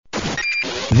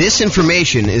This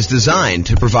information is designed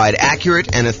to provide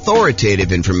accurate and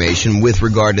authoritative information with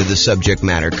regard to the subject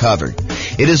matter covered.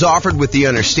 It is offered with the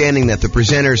understanding that the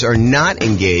presenters are not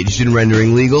engaged in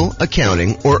rendering legal,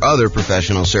 accounting, or other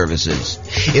professional services.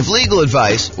 If legal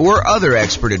advice or other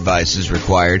expert advice is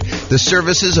required, the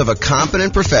services of a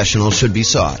competent professional should be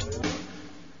sought.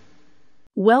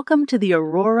 Welcome to the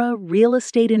Aurora Real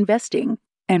Estate Investing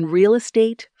and Real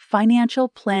Estate Financial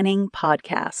Planning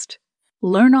Podcast.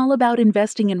 Learn all about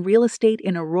investing in real estate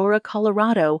in Aurora,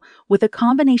 Colorado, with a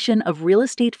combination of real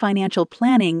estate financial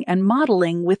planning and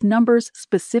modeling with numbers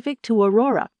specific to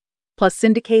Aurora, plus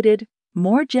syndicated,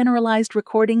 more generalized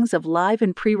recordings of live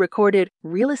and pre-recorded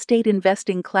real estate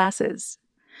investing classes.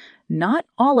 Not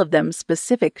all of them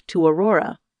specific to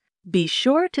Aurora. Be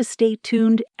sure to stay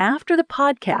tuned after the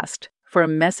podcast for a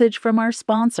message from our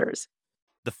sponsors.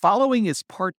 The following is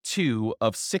part 2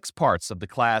 of 6 parts of the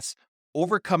class,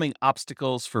 Overcoming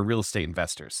Obstacles for Real Estate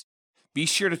Investors. Be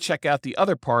sure to check out the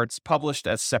other parts published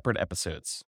as separate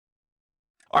episodes.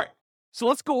 All right, so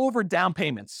let's go over down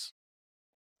payments.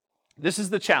 This is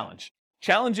the challenge.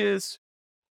 Challenge is,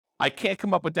 I can't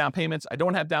come up with down payments. I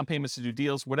don't have down payments to do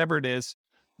deals, whatever it is.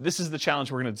 This is the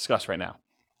challenge we're going to discuss right now.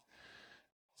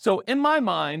 So in my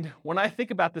mind, when I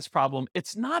think about this problem,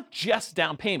 it's not just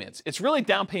down payments. It's really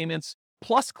down payments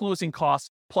plus closing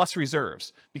costs plus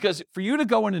reserves. Because for you to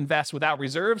go and invest without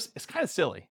reserves, it's kind of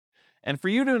silly. And for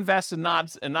you to invest and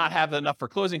not have enough for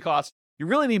closing costs, you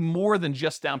really need more than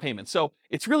just down payment. So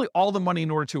it's really all the money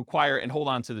in order to acquire and hold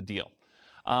on to the deal.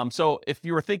 So if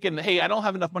you were thinking, hey, I don't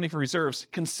have enough money for reserves,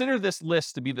 consider this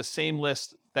list to be the same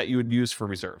list that you would use for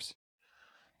reserves.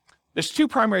 There's 2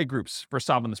 primary groups for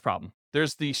solving this problem.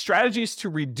 There's the strategies to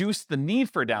reduce the need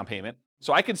for a down payment.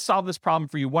 So I could solve this problem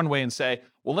for you one way and say,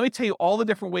 well, let me tell you all the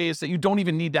different ways that you don't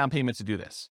even need down payment to do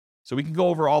this. So we can go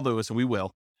over all those, and we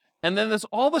will. And then there's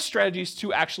all the strategies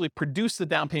to actually produce the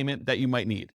down payment that you might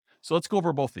need. So let's go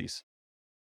over both these.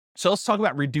 So let's talk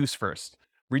about reduce first.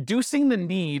 Reducing the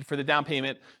need for the down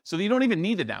payment so that you don't even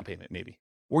need the down payment maybe,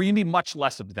 or you need much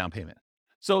less of the down payment.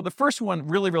 So the first one,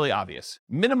 really, really obvious.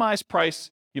 Minimize price.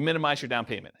 You minimize your down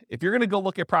payment. If you're going to go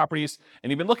look at properties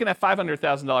and you've been looking at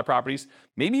 $500,000 properties,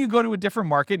 maybe you go to a different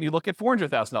market and you look at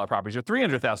 $400,000 properties or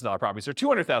 $300,000 properties or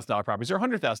 $200,000 properties or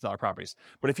 $100,000 properties.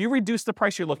 But if you reduce the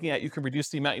price you're looking at, you can reduce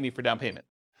the amount you need for down payment.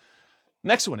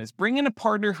 Next one is bring in a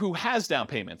partner who has down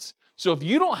payments. So if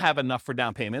you don't have enough for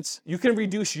down payments, you can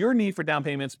reduce your need for down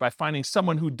payments by finding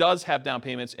someone who does have down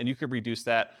payments, and you can reduce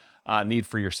that need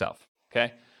for yourself,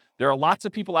 okay? There are lots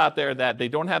of people out there that they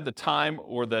don't have the time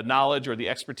or the knowledge or the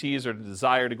expertise or the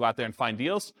desire to go out there and find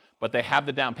deals, but they have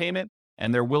the down payment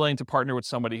and they're willing to partner with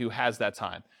somebody who has that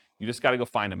time. You just got to go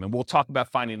find them. And we'll talk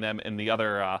about finding them in the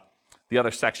other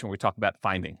section where we talk about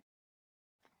finding.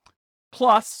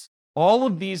 Plus, all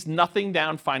of these nothing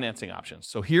down financing options.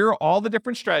 So here are all the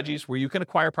different strategies where you can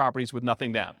acquire properties with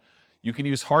nothing down. You can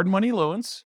use hard money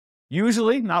loans.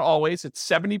 Usually, not always, it's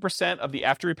 70% of the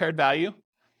after repaired value.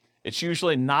 It's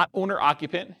usually not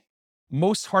owner-occupant.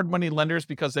 Most hard money lenders,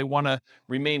 because they want to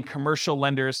remain commercial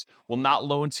lenders, will not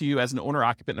loan to you as an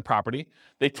owner-occupant in a property.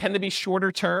 They tend to be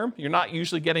shorter term. You're not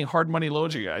usually getting hard money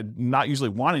loans, or you're not usually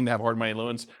wanting to have hard money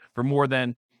loans for more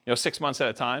than 6 months at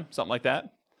a time, something like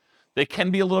that. They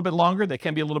can be a little bit longer. They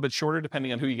can be a little bit shorter,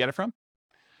 depending on who you get it from.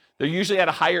 They're usually at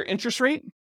a higher interest rate,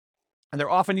 and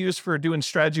they're often used for doing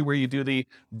strategy where you do the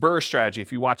BRRRR strategy.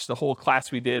 If you watch the whole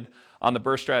class we did on the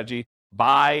BRRRR strategy,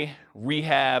 buy,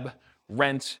 rehab,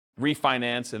 rent,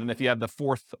 refinance, and then if you have the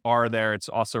 4th R there, it's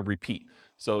also repeat.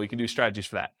 So you can do strategies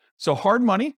for that. So hard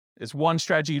money is one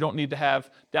strategy you don't need to have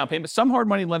down payment. Some hard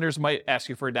money lenders might ask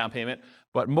you for a down payment,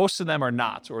 but most of them are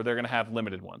not, or they're going to have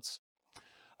limited ones.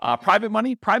 Private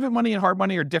money and hard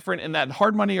money are different in that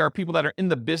hard money are people that are in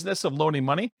the business of loaning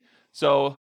money.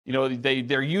 So,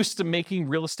 they're used to making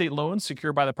real estate loans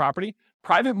secured by the property.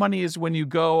 Private money is when you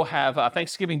go have a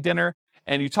Thanksgiving dinner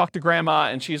and you talk to grandma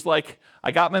and she's like,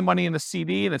 I got my money in a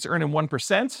CD and it's earning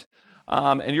 1%.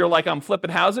 And you're like, I'm flipping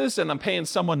houses and I'm paying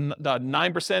someone 9%,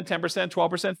 10%,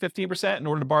 12%, 15% in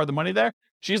order to borrow the money there.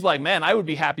 She's like, man, I would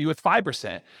be happy with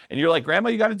 5%. And you're like, grandma,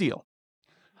 you got a deal.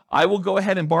 I will go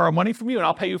ahead and borrow money from you and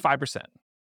I'll pay you 5%.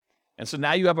 And so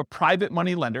now you have a private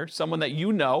money lender, someone that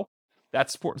you know.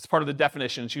 That's part of the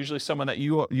definition. It's usually someone that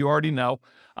you already know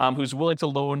who's willing to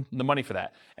loan the money for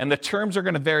that. And the terms are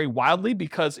going to vary wildly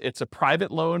because it's a private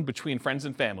loan between friends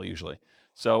and family usually.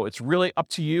 So it's really up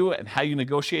to you and how you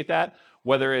negotiate that,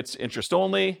 whether it's interest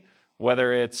only,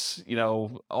 whether it's,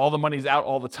 all the money's out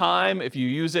all the time. If you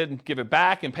use it and give it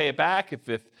back and pay it back, if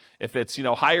it's,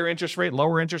 higher interest rate,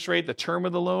 lower interest rate, the term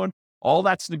of the loan, all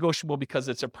that's negotiable because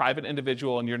it's a private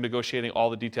individual and you're negotiating all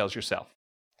the details yourself.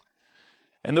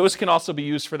 And those can also be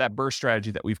used for that BRRRR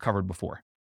strategy that we've covered before.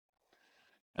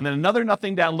 And then another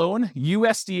nothing down loan,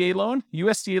 USDA loan.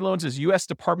 USDA loans is U.S.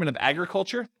 Department of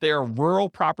Agriculture. They are rural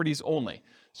properties only.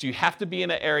 So you have to be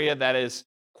in an area that is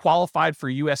qualified for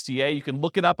USDA. You can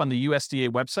look it up on the USDA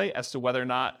website as to whether or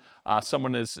not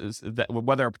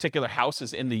whether a particular house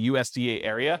is in the USDA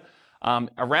area.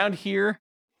 Around here,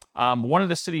 one of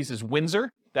the cities is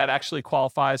Windsor. That actually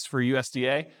qualifies for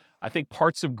USDA. I think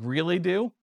parts of Greeley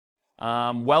do.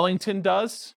 Wellington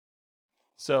does.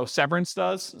 So Severance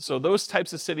does. So those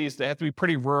types of cities, they have to be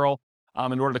pretty rural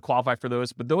in order to qualify for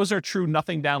those. But those are true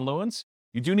nothing down loans.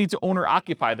 You do need to own or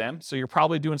occupy them. So you're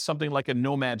probably doing something like a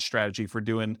nomad strategy for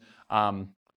doing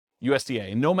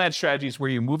USDA. A nomad strategy is where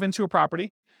you move into a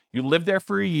property, you live there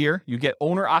for a year, you get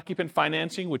owner occupant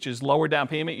financing, which is lower down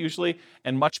payment usually,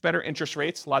 and much better interest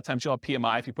rates. A lot of times you'll have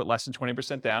PMI if you put less than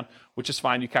 20% down, which is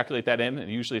fine. You calculate that in,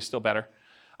 and usually it's still better.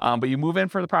 But you move in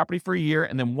for the property for a year,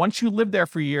 and then once you live there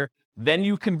for a year, then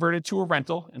you convert it to a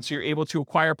rental, and so you're able to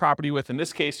acquire property with, in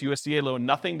this case, USDA loan,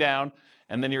 nothing down,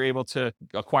 and then you're able to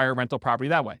acquire rental property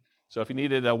that way. So if you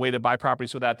needed a way to buy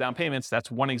properties without down payments, that's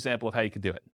one example of how you could do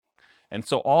it. And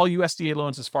so all USDA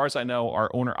loans, as far as I know, are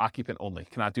owner-occupant only,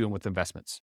 cannot do them with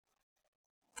investments.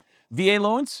 VA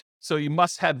loans, so you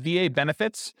must have VA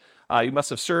benefits. You must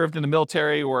have served in the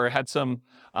military or had some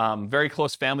very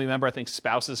close family member. I think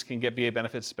spouses can get VA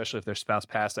benefits, especially if their spouse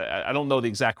passed. I don't know the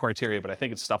exact criteria, but I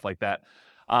think it's stuff like that.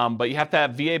 But you have to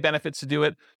have VA benefits to do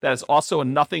it. That is also a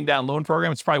nothing down loan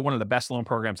program. It's probably one of the best loan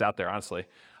programs out there, honestly.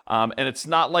 And it's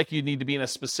not like you need to be in a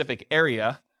specific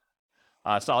area.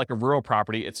 It's not like a rural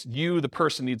property. It's you, the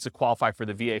person, needs to qualify for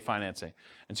the VA financing.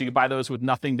 And so you can buy those with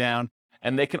nothing down.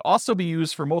 And they can also be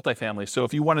used for multifamily. So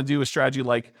if you want to do a strategy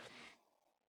like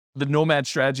the nomad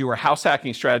strategy or house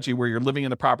hacking strategy where you're living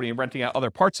in the property and renting out other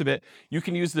parts of it, you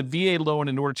can use the VA loan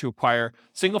in order to acquire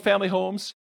single family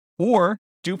homes or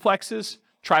duplexes,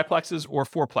 triplexes, or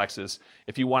fourplexes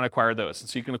if you want to acquire those. And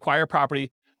so you can acquire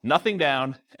property, nothing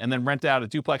down, and then rent out a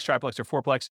duplex, triplex, or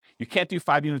fourplex. You can't do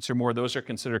 5 units or more. Those are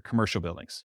considered commercial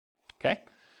buildings. Okay?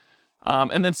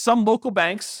 And then some local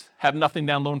banks have nothing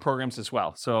down loan programs as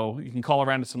well. So you can call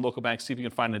around to some local banks, see if you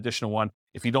can find an additional one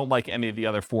if you don't like any of the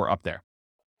other 4 up there.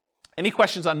 Any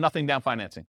questions on nothing down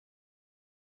financing?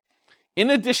 In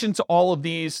addition to all of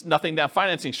these nothing down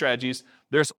financing strategies,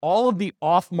 there's all of the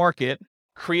off-market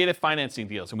creative financing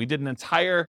deals. And we did an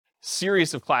entire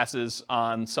series of classes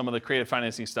on some of the creative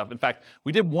financing stuff. In fact,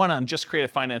 we did one on just creative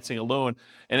financing alone,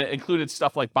 and it included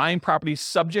stuff like buying properties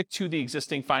subject to the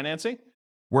existing financing,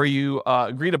 where you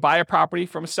agree to buy a property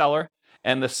from a seller,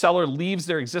 and the seller leaves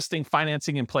their existing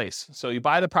financing in place. So you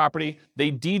buy the property, they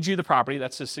deed you the property,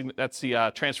 that's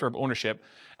the transfer of ownership.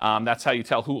 That's how you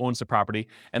tell who owns the property,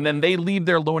 and then they leave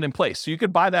their loan in place. So you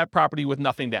could buy that property with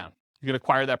nothing down. You could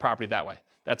acquire that property that way.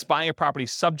 That's buying a property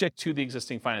subject to the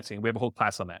existing financing. We have a whole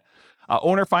class on that.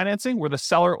 Owner financing, where the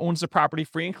seller owns the property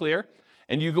free and clear,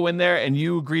 and you go in there and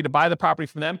you agree to buy the property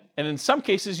from them. And in some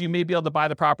cases, you may be able to buy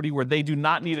the property where they do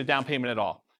not need a down payment at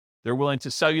all. They're willing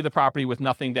to sell you the property with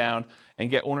nothing down and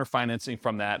get owner financing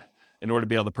from that in order to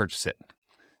be able to purchase it.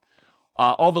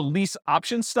 All the lease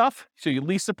option stuff, so you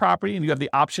lease the property and you have the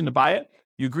option to buy it.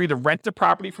 You agree to rent the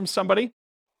property from somebody,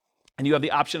 and you have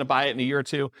the option to buy it in a year or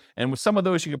two. And with some of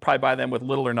those, you could probably buy them with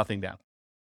little or nothing down.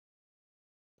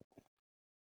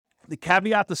 The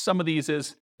caveat to some of these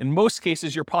is, in most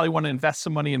cases, you'll probably want to invest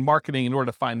some money in marketing in order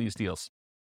to find these deals.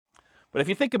 But if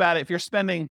you think about it, if you're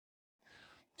spending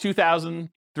 $2,000,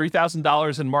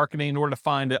 $3,000 in marketing in order to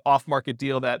find an off-market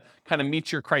deal that kind of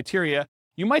meets your criteria,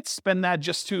 you might spend that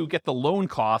just to get the loan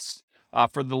costs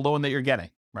for the loan that you're getting,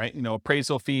 right? You know,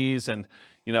 appraisal fees and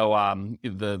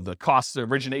the costs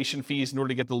of origination fees in order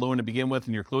to get the loan to begin with,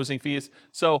 and your closing fees.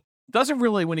 So it doesn't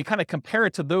really, when you kind of compare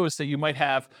it to those that you might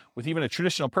have with even a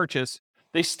traditional purchase,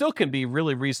 they still can be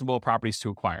really reasonable properties to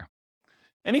acquire.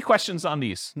 Any questions on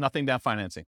these? Nothing down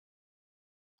financing.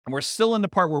 And we're still in the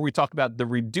part where we talk about the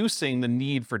reducing the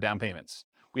need for down payments.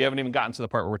 We haven't even gotten to the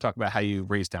part where we're talking about how you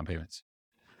raise down payments.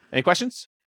 Any questions?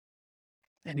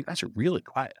 Man, you guys are really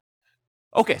quiet.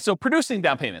 Okay, so producing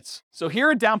down payments. So here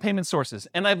are down payment sources,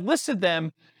 and I've listed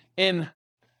them in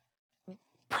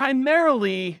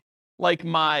primarily like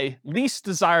my least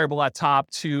desirable at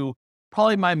top to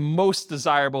probably my most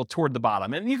desirable toward the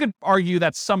bottom. And you could argue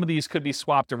that some of these could be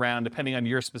swapped around depending on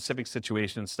your specific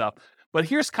situation and stuff. But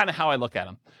here's kind of how I look at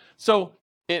them. So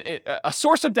a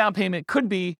source of down payment could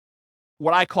be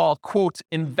what I call, quote,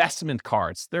 investment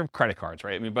cards. They're credit cards,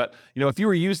 right? I mean, but, if you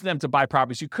were using them to buy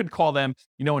properties, you could call them,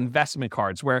 investment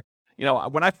cards where,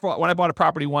 when I bought a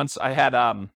property once, I had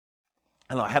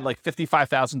I had like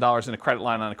 $55,000 in a credit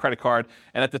line on a credit card.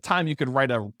 And at the time, you could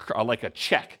write a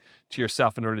check to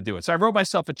yourself in order to do it. So I wrote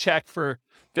myself a check for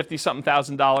 $50-something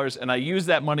thousand, and I used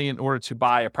that money in order to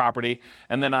buy a property.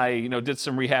 And then I, did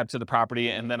some rehab to the property,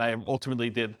 and then I ultimately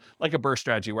did like a burst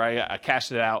strategy where I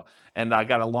cashed it out and I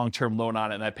got a long-term loan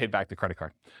on it, and I paid back the credit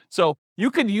card. So you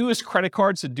could use credit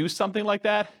cards to do something like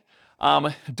that.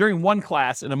 During one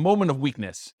class, in a moment of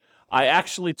weakness, I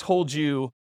actually told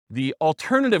you the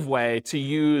alternative way to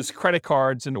use credit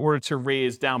cards in order to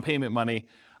raise down payment money,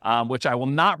 which I will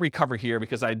not recover here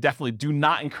because I definitely do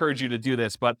not encourage you to do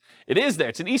this, but it is there.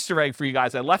 It's an Easter egg for you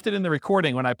guys. I left it in the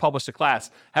recording when I published the class.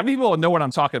 How many people know what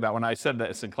I'm talking about when I said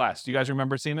this in class? Do you guys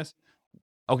remember seeing this?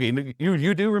 Okay,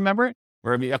 you do remember it?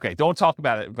 Or, okay, don't talk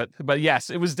about it. But yes,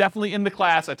 it was definitely in the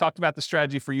class. I talked about the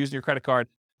strategy for using your credit card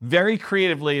very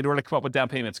creatively in order to come up with down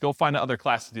payments. Go find another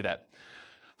class to do that.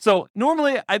 So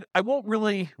normally, I won't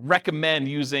really recommend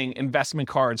using investment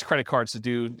cards, credit cards to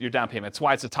do your down payment. That's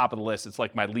why it's the top of the list. It's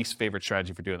like my least favorite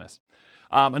strategy for doing this.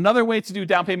 Another way to do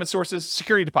down payment sources,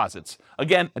 security deposits.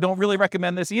 Again, I don't really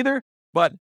recommend this either,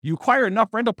 but you acquire enough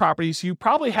rental properties, you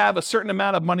probably have a certain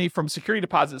amount of money from security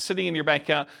deposits sitting in your bank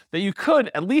account that you could,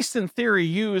 at least in theory,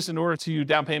 use in order to do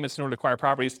down payments in order to acquire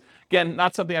properties. Again,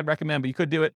 not something I'd recommend, but you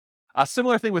could do it. A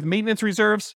similar thing with maintenance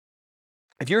reserves.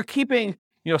 If you're keeping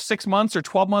 6 months or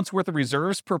 12 months worth of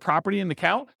reserves per property in the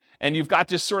account, and you've got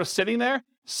just sort of sitting there,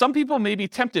 some people may be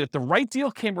tempted if the right deal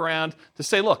came around to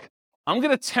say, look, I'm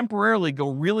going to temporarily go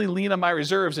really lean on my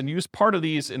reserves and use part of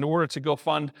these in order to go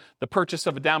fund the purchase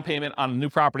of a down payment on a new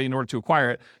property in order to acquire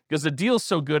it because the deal's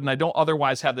so good and I don't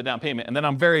otherwise have the down payment. And then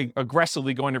I'm very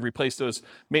aggressively going to replace those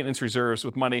maintenance reserves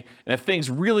with money. And if things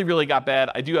really, really got bad,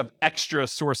 I do have extra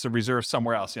source of reserves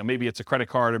somewhere else. Maybe it's a credit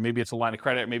card or maybe it's a line of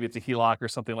credit, or maybe it's a HELOC or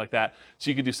something like that. So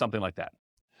you could do something like that.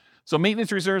 So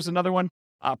maintenance reserves, another one.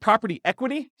 Property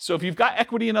equity. So if you've got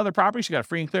equity in other properties, you got a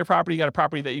free and clear property, you got a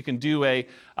property that you can do a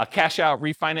cash out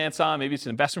refinance on. Maybe it's an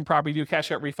investment property, you do a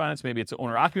cash out refinance. Maybe it's an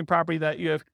owner occupant property that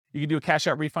you can do a cash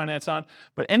out refinance on.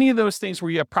 But any of those things where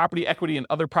you have property equity in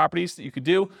other properties that you could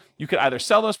do, you could either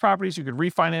sell those properties, you could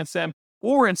refinance them,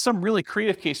 or in some really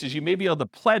creative cases, you may be able to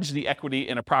pledge the equity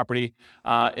in a property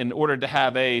in order to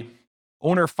have a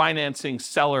owner financing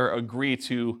seller agree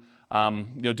to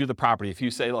do the property. If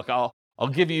you say, look, I'll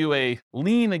give you a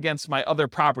lien against my other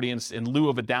property in lieu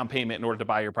of a down payment in order to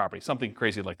buy your property, something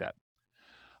crazy like that.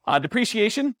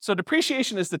 Depreciation. So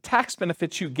depreciation is the tax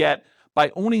benefits you get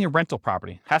by owning a rental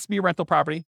property. It has to be a rental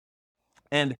property.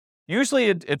 And usually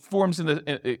it comes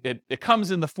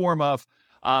in the form of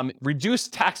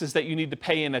reduced taxes that you need to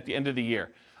pay in at the end of the year.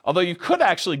 Although you could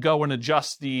actually go and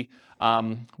adjust the,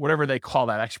 whatever they call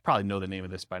that. I should probably know the name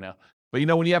of this by now. But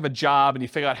when you have a job and you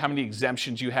figure out how many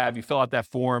exemptions you have, you fill out that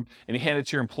form and you hand it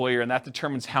to your employer, and that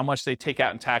determines how much they take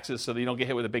out in taxes so that you don't get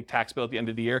hit with a big tax bill at the end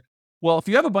of the year. Well, if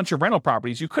you have a bunch of rental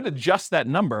properties, you could adjust that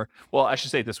number. Well, I should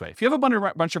say it this way. If you have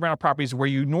a bunch of rental properties where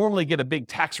you normally get a big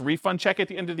tax refund check at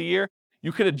the end of the year,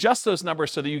 you could adjust those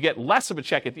numbers so that you get less of a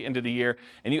check at the end of the year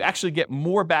and you actually get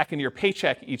more back in your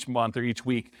paycheck each month or each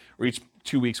week or each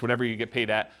 2 weeks, whatever you get paid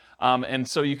at. And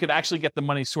so you could actually get the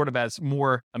money sort of as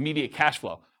more immediate cash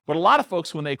flow. But a lot of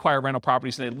folks, when they acquire rental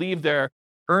properties and they leave their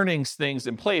earnings things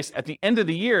in place, at the end of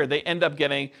the year, they end up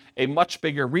getting a much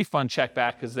bigger refund check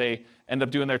back because they end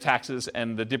up doing their taxes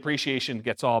and the depreciation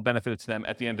gets all benefited to them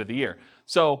at the end of the year.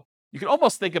 So you can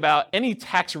almost think about any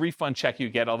tax refund check you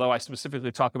get, although I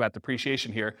specifically talk about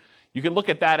depreciation here, you can look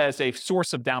at that as a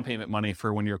source of down payment money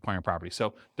for when you're acquiring property.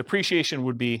 So depreciation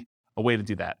would be a way to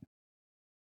do that.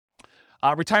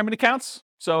 Retirement accounts.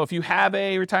 So if you have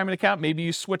a retirement account, maybe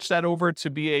you switch that over to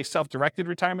be a self-directed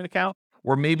retirement account,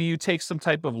 or maybe you take some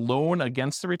type of loan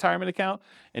against the retirement account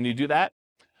and you do that.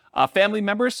 Family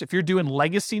members, if you're doing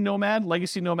legacy nomad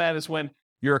is when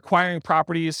you're acquiring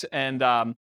properties and,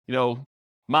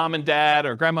 mom and dad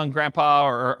or grandma and grandpa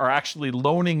are actually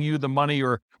loaning you the money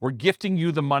or gifting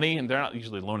you the money, and they're not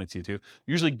usually loaning to you too,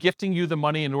 usually gifting you the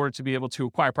money in order to be able to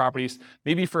acquire properties.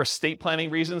 Maybe for estate planning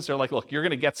reasons, they're like, look, you're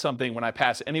going to get something when I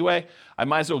pass anyway. I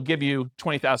might as well give you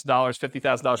 $20,000,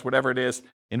 $50,000, whatever it is,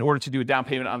 in order to do a down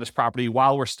payment on this property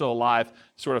while we're still alive,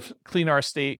 sort of clean our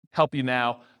estate, help you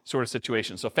now sort of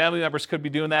situation. So family members could be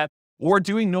doing that or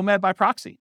doing nomad by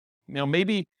proxy.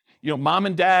 Maybe mom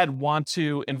and dad want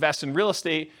to invest in real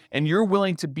estate and you're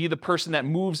willing to be the person that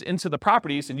moves into the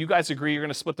properties and you guys agree you're going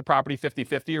to split the property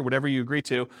 50-50 or whatever you agree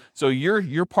to. So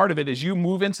your part of it is you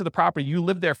move into the property, you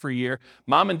live there for a year,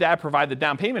 mom and dad provide the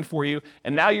down payment for you,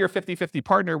 and now you're a 50-50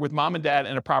 partner with mom and dad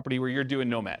in a property where you're doing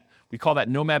nomad. We call that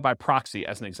nomad by proxy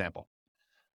as an example.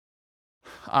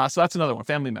 So that's another one,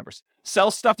 family members.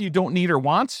 Sell stuff you don't need or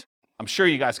want. I'm sure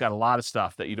you guys got a lot of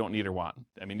stuff that you don't need or want.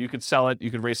 I mean, you could sell it, you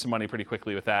could raise some money pretty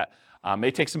quickly with that. May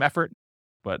take some effort,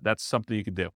 but that's something you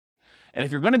could do. And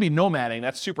if you're going to be nomading,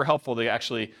 that's super helpful to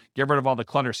actually get rid of all the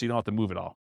clutter so you don't have to move it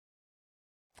all.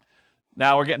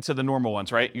 Now we're getting to the normal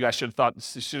ones, right? You guys should have thought,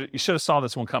 you should have saw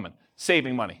this one coming.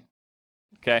 Saving money,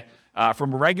 okay?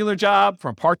 From a regular job,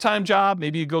 from a part-time job,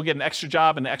 maybe you go get an extra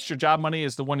job, and the extra job money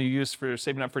is the one you use for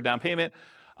saving up for down payment.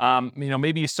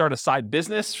 Maybe you start a side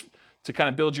business to kind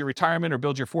of build your retirement or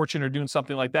build your fortune or doing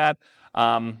something like that.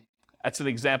 That's an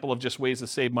example of just ways to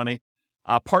save money.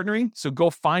 Partnering, so go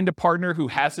find a partner who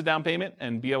has the down payment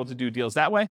and be able to do deals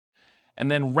that way. And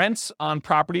then rents on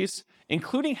properties,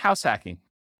 including house hacking.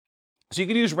 So you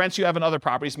can use rents you have in other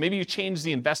properties. Maybe you change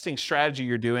the investing strategy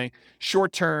you're doing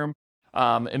short-term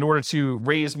in order to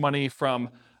raise money from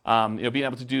being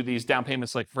able to do these down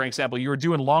payments. Like, for example, you were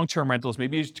doing long-term rentals.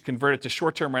 Maybe you convert it to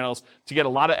short-term rentals to get a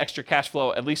lot of extra cash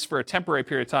flow, at least for a temporary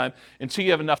period of time, until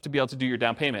you have enough to be able to do your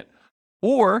down payment.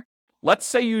 Or let's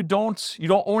say you don't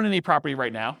own any property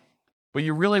right now, but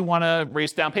you really want to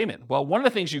raise down payment. Well, one of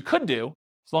the things you could do,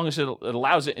 as long as it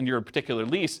allows it in your particular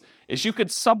lease, is you could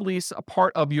sublease a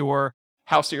part of your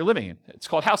house that you're living in. It's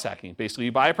called house hacking. Basically,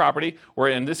 you buy a property, or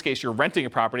in this case, you're renting a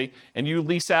property, and you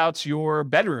lease out your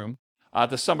bedroom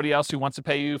to somebody else who wants to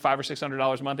pay you $500 or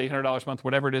 $600 a month, $800 a month,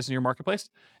 whatever it is in your marketplace,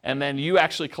 and then you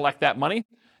actually collect that money.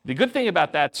 The good thing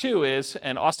about that too is,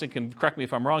 and Austin can correct me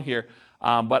if I'm wrong here,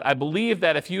 but I believe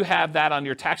that if you have that on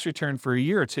your tax return for a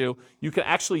year or two, you can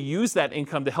actually use that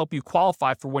income to help you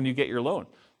qualify for when you get your loan.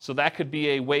 So that could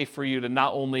be a way for you to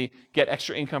not only get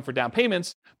extra income for down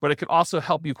payments, but it could also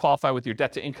help you qualify with your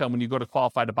debt to income when you go to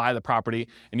qualify to buy the property,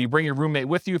 and you bring your roommate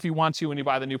with you if you want to when you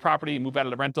buy the new property, you move out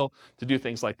of the rental to do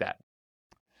things like that.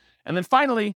 And then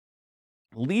finally,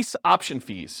 lease option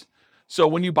fees. So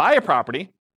when you buy a property,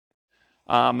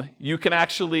 you can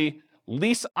actually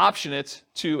lease option it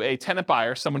to a tenant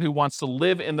buyer, someone who wants to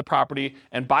live in the property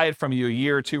and buy it from you a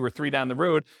year or 2 or 3 down the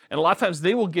road. And a lot of times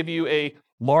they will give you a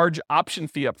large option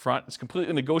fee up front. It's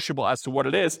completely negotiable as to what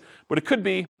it is, but it could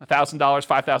be $1,000,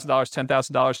 $5,000, $10,000,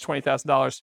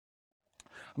 $20,000.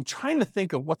 I'm trying to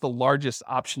think of what the largest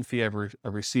option fee I've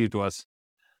received was.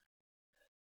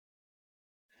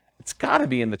 It's got to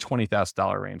be in the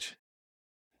 $20,000 range.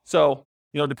 So,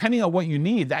 depending on what you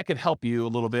need, that could help you a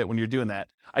little bit when you're doing that.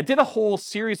 I did a whole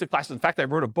series of classes. In fact, I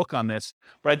wrote a book on this,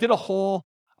 but I did a whole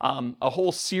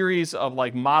series of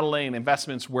like modeling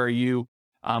investments where you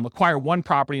acquire one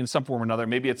property in some form or another.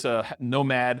 Maybe it's a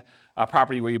nomad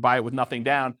property where you buy it with nothing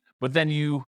down, but then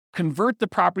you convert the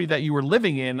property that you were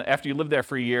living in after you lived there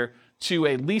for a year to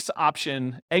a lease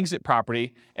option exit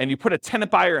property, and you put a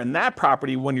tenant buyer in that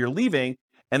property when you're leaving,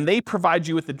 and they provide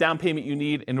you with the down payment you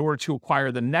need in order to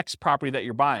acquire the next property that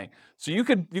you're buying. So you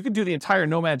could do the entire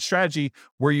nomad strategy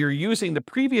where you're using the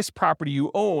previous property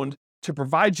you owned to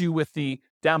provide you with the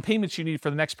down payments you need for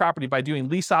the next property by doing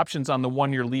lease options on the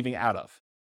one you're leaving out of.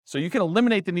 So you can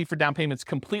eliminate the need for down payments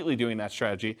completely doing that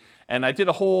strategy. And I did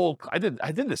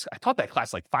this, I taught that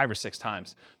class like 5 or 6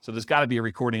 times. So there's gotta be a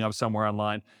recording of somewhere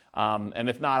online. And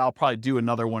if not, I'll probably do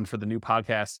another one for the new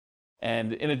podcast.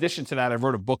 And in addition to that, I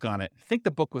wrote a book on it. I think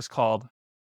the book was called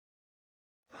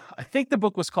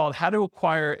How to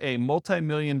Acquire a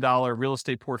Multi-Million-Dollar Real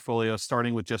Estate Portfolio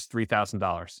Starting with Just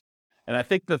 $3,000. And I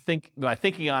think my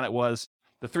thinking on it was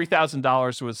the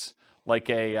 $3,000 was like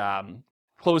a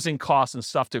closing costs and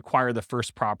stuff to acquire the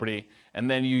first property. And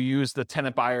then you use the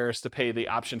tenant buyers to pay the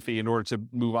option fee in order to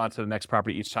move on to the next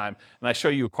property each time. And I show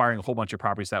you acquiring a whole bunch of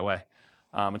properties that way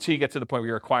until you get to the point where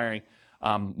you're acquiring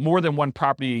more than one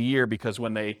property a year, because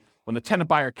when the tenant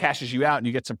buyer cashes you out and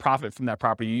you get some profit from that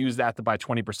property, you use that to buy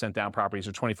 20% down properties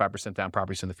or 25% down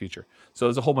properties in the future. So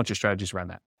there's a whole bunch of strategies around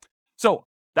that. So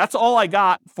that's all I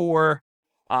got for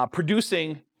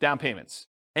producing down payments.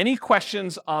 Any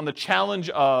questions on the challenge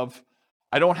of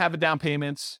I don't have a down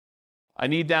payments, I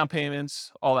need down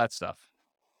payments, all that stuff?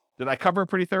 Did I cover it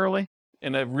pretty thoroughly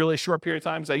in a really short period of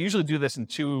time? Because I usually do this in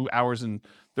 2 hours and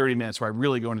 30 minutes where I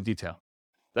really go into detail.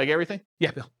 Did I get everything?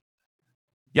 Yeah, Bill.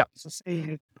 Yep.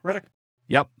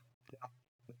 Yep.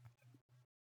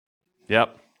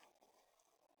 Yep.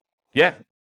 Yeah.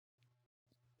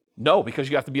 No, because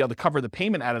you have to be able to cover the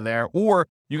payment out of there, or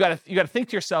you got to think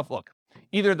to yourself, look,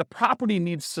 either the property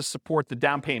needs to support the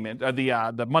down payment or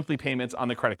the monthly payments on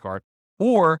the credit card,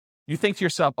 or you think to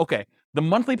yourself, okay, the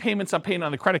monthly payments I'm paying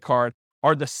on the credit card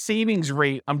are the savings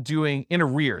rate I'm doing in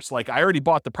arrears. Like I already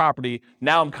bought the property.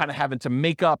 Now I'm kind of having to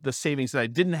make up the savings that I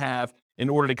didn't have in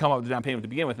order to come up with the down payment to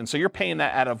begin with. And so you're paying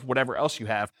that out of whatever else you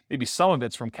have. Maybe some of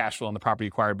it's from cash flow on the property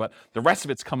acquired, but the rest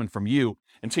of it's coming from you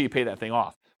until you pay that thing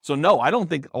off. So no, I don't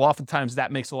think oftentimes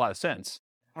that makes a lot of sense.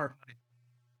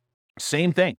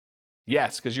 Same thing.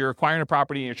 Yes, because you're acquiring a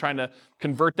property and you're trying to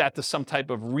convert that to some type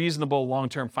of reasonable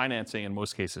long-term financing in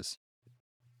most cases.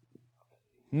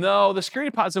 No, the security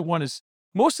deposit one is,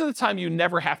 most of the time you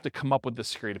never have to come up with the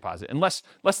security deposit unless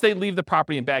they leave the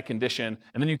property in bad condition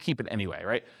and then you keep it anyway,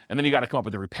 right? And then you got to come up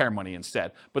with the repair money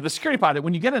instead. But the security deposit,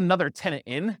 when you get another tenant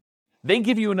in, they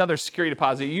give you another security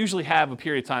deposit. You usually have a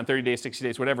period of time, 30 days, 60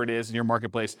 days, whatever it is in your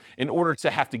marketplace, in order to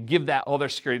have to give that other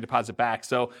security deposit back.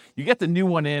 So you get the new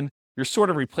one in, you're sort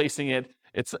of replacing it.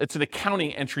 It's an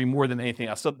accounting entry more than anything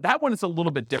else. So that one is a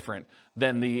little bit different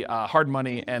than the hard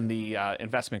money and the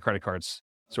investment credit cards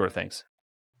sort of things.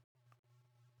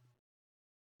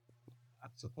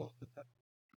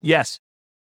 Yes.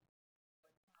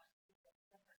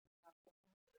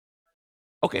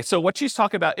 Okay, so what she's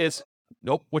talking about is,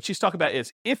 what she's talking about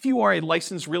is if you are a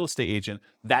licensed real estate agent,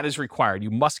 that is required.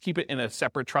 You must keep it in a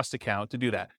separate trust account to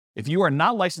do that. If you are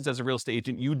not licensed as a real estate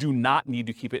agent, you do not need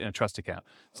to keep it in a trust account.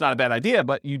 It's not a bad idea,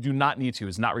 but you do not need to.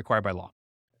 It's not required by law.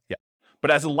 Yeah.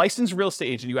 But as a licensed real estate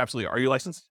agent, you absolutely are. Are you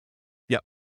licensed? Yep.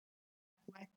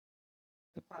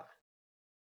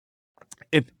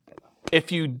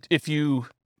 If you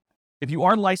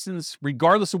are licensed,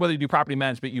 regardless of whether you do property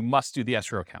management, you must do the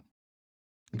escrow account.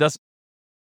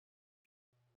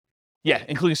 Yeah,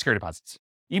 including security deposits.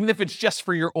 Even if it's just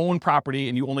for your own property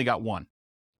and you only got one,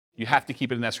 you have to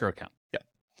keep it in an escrow account. Yeah.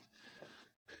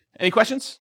 Any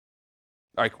questions?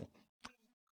 All right, cool.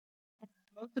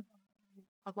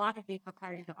 A lot of these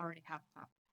require to already have that.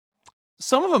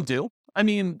 Some of them do. I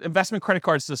mean, investment credit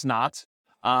cards does not.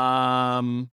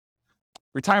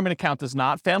 Retirement account does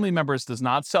not. Family members does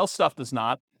not. Sell stuff does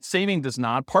not. Saving does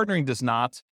not. Partnering does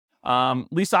not.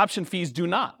 Lease option fees do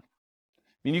not. I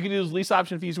mean, you can use lease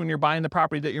option fees when you're buying the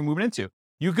property that you're moving into.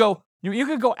 You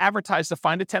could go advertise to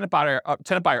find a tenant buyer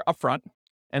up front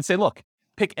and say, look,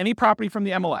 pick any property from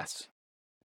the MLS.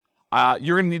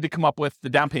 You're going to need to come up with the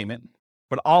down payment,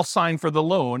 but I'll sign for the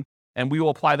loan and we will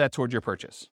apply that towards your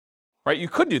purchase. Right? You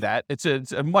could do that. It's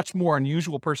a much more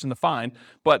unusual person to find,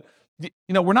 but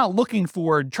we're not looking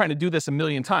for trying to do this a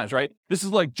million times, right? This is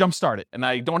like jumpstart it, and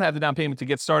I don't have the down payment to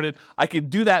get started. I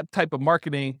could do that type of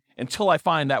marketing until I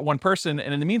find that one person,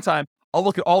 and in the meantime, I'll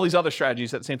look at all these other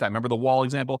strategies at the same time. Remember the wall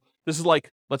example? This is like,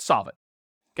 let's solve it.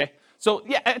 Okay? So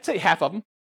yeah, I'd say half of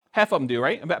them do,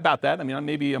 right? About that. I mean,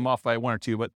 maybe I'm off by one or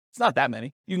two, but it's not that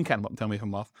many. You can count them up and tell me if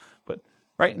I'm off, but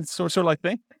right? It's sort of like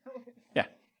thing. Yeah.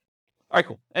 All right,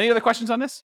 cool. Any other questions on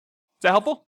this? Is that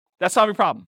helpful? That's solve your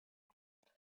problem.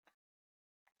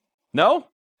 No?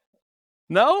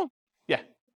 No? Yeah.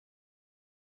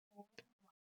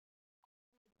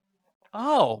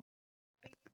 Oh.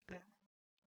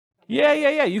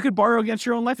 Yeah. You could borrow against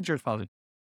your own life insurance policy.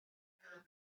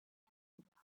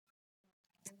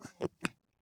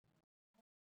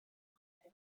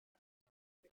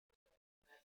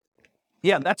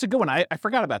 Yeah, that's a good one. I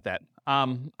forgot about that.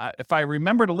 If I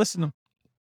remember to listen to...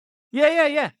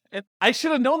 Yeah. I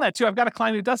should have known that too. I've got a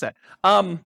client who does that.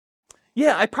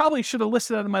 Yeah, I probably should have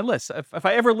listed that on my list. If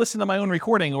I ever listen to my own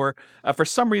recording, or for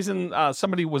some reason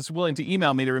somebody was willing to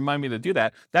email me to remind me to do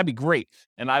that, that'd be great.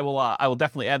 And I will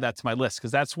definitely add that to my list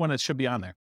because that's one that should be on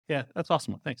there. Yeah, that's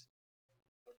awesome. Thanks.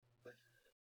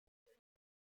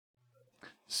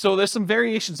 So there's some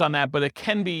variations on that, but it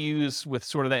can be used with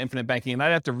sort of that infinite banking. And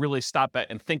I'd have to really stop at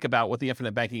and think about what the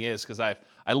infinite banking is because I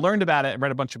learned about it and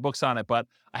read a bunch of books on it, but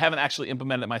I haven't actually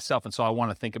implemented it myself. And so I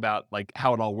want to think about like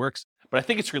how it all works. But I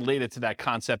think it's related to that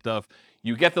concept of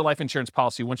you get the life insurance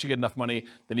policy. Once you get enough money,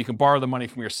 then you can borrow the money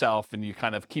from yourself and you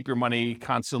kind of keep your money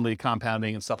constantly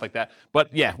compounding and stuff like that.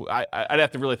 But yeah, I'd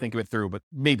have to really think of it through, but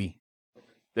maybe.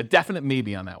 The definite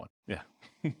maybe on that one. Yeah.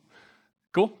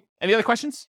 Cool. Any other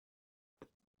questions?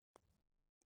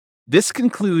 This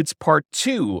concludes part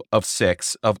 2 of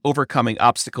 6 of Overcoming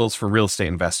Obstacles for Real Estate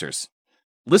Investors.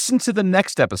 Listen to the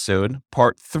next episode,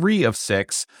 part 3 of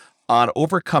 6, on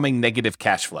overcoming negative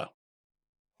cash flow.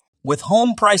 With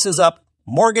home prices up,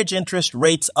 mortgage interest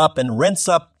rates up, and rents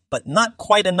up, but not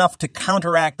quite enough to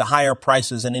counteract the higher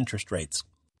prices and interest rates,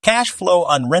 cash flow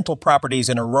on rental properties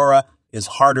in Aurora is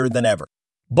harder than ever.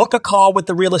 Book a call with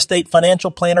the Real Estate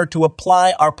Financial Planner to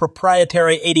apply our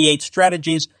proprietary 88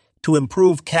 strategies to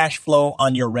improve cash flow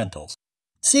on your rentals.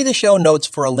 See the show notes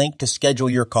for a link to schedule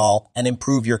your call and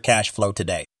improve your cash flow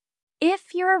today.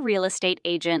 If you're a real estate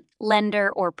agent,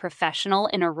 lender, or professional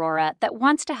in Aurora that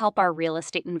wants to help our real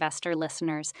estate investor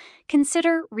listeners,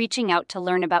 consider reaching out to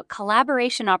learn about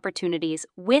collaboration opportunities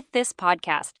with this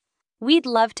podcast. We'd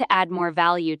love to add more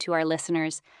value to our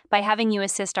listeners by having you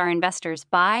assist our investors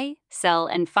buy, sell,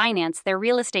 and finance their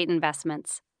real estate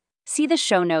investments. See the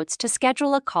show notes to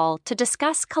schedule a call to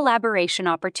discuss collaboration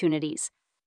opportunities.